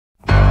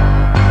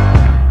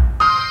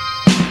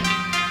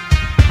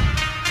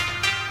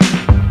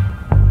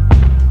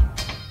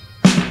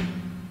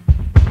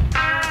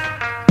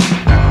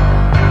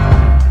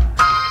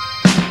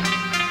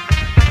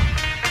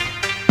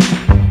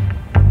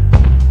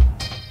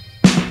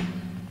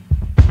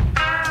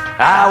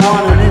I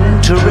want an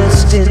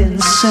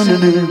interesting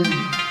synonym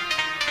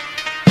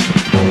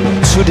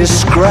to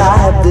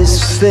describe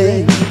this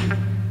thing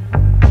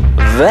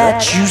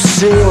that you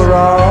say we're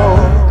all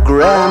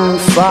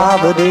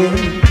grandfathered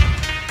in.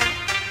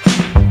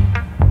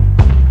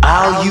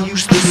 I'll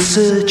use the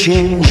search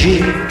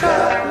engine.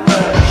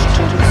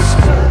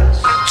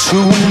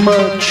 Too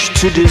much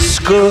to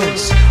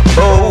discuss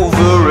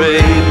over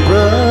a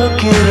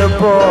bucket of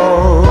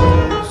balls.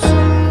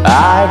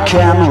 I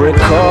can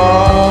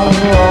recall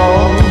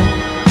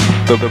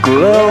the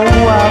glow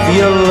of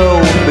your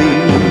low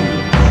beam.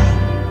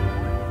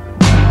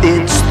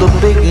 It's the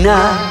big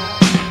night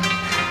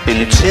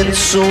in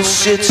Tinsel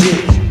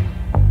City.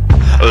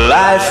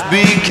 Life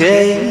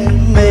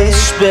became a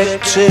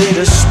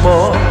spectator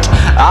sport.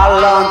 I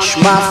launched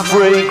my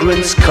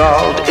fragrance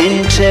called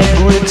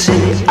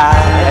integrity.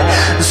 I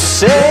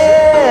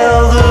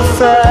sell the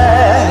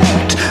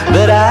fact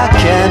that I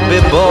can't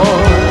be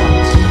bought.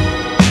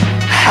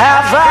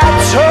 Have I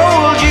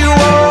told you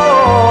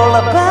all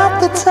about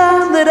the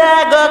time that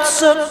I got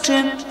sucked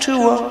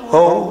into a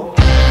hole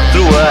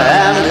through a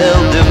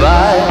handheld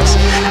device?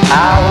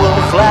 I will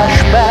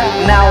flash back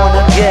now and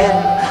again,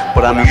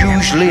 but I'm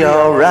usually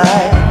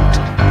alright.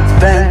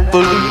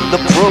 Thankfully the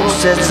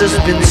process has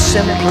been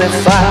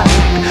simplified.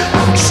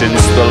 Since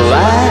the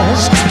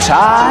last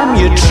time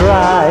you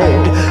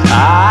tried,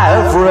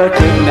 I've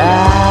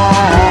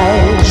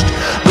recognized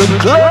the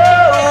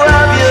glow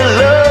of your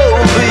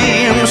low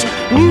beams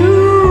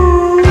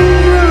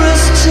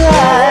numerous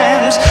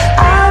times.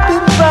 I've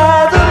been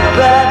by the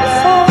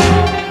Batphone.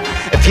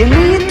 If you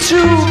need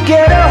to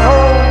get a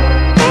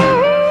hold,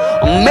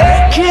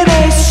 making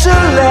a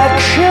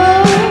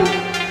selection,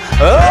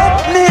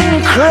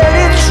 opening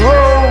credits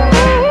roll,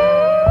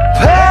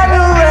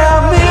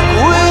 panoramic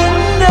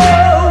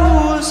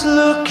windows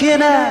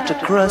looking out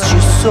across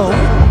your soul.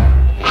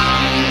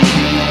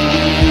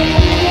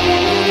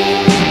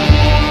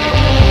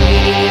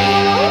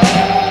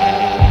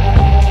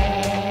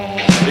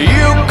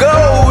 You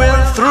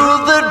going through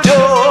the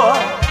door,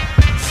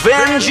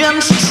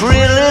 Vengeance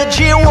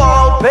Trilogy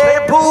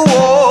wallpaper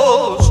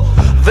walls.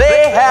 They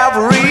have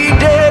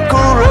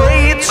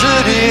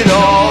redecorated it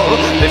all.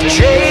 They've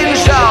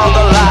changed all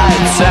the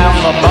lights and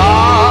the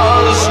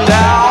bars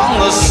down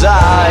the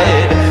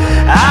side.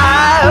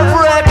 I've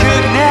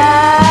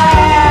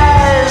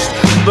recognized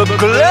the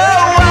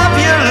glow of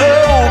your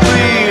low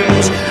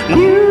beams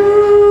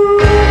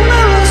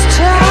numerous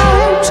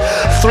times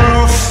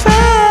through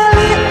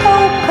fairly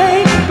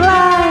opaque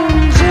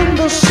blinds in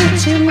the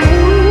sitting room.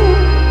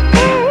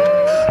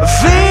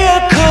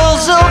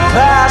 Vehicles will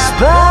pass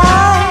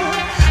by,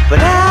 but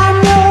I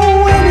know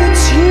when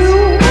it's you,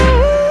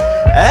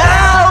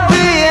 I'll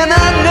be in a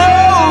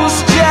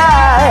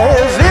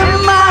nosedive in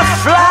my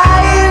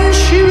flying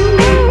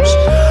shoes,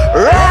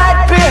 right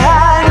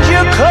behind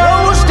your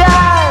closed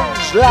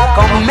eyes, like a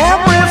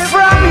memory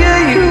from your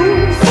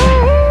youth.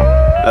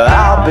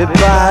 I'll be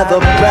by the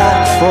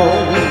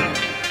Batphone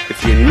if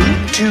you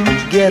need to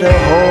get a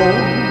hold,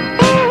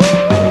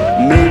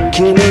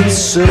 making a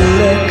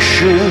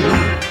selection,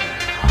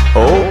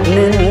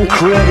 opening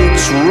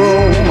credits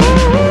roll,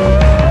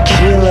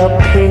 killer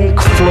pink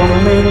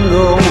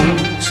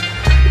flamingos,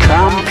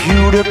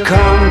 computer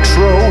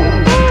control,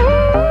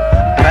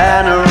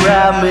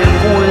 panoramic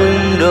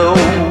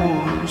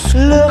windows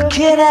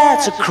looking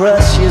out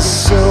across your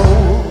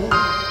soul.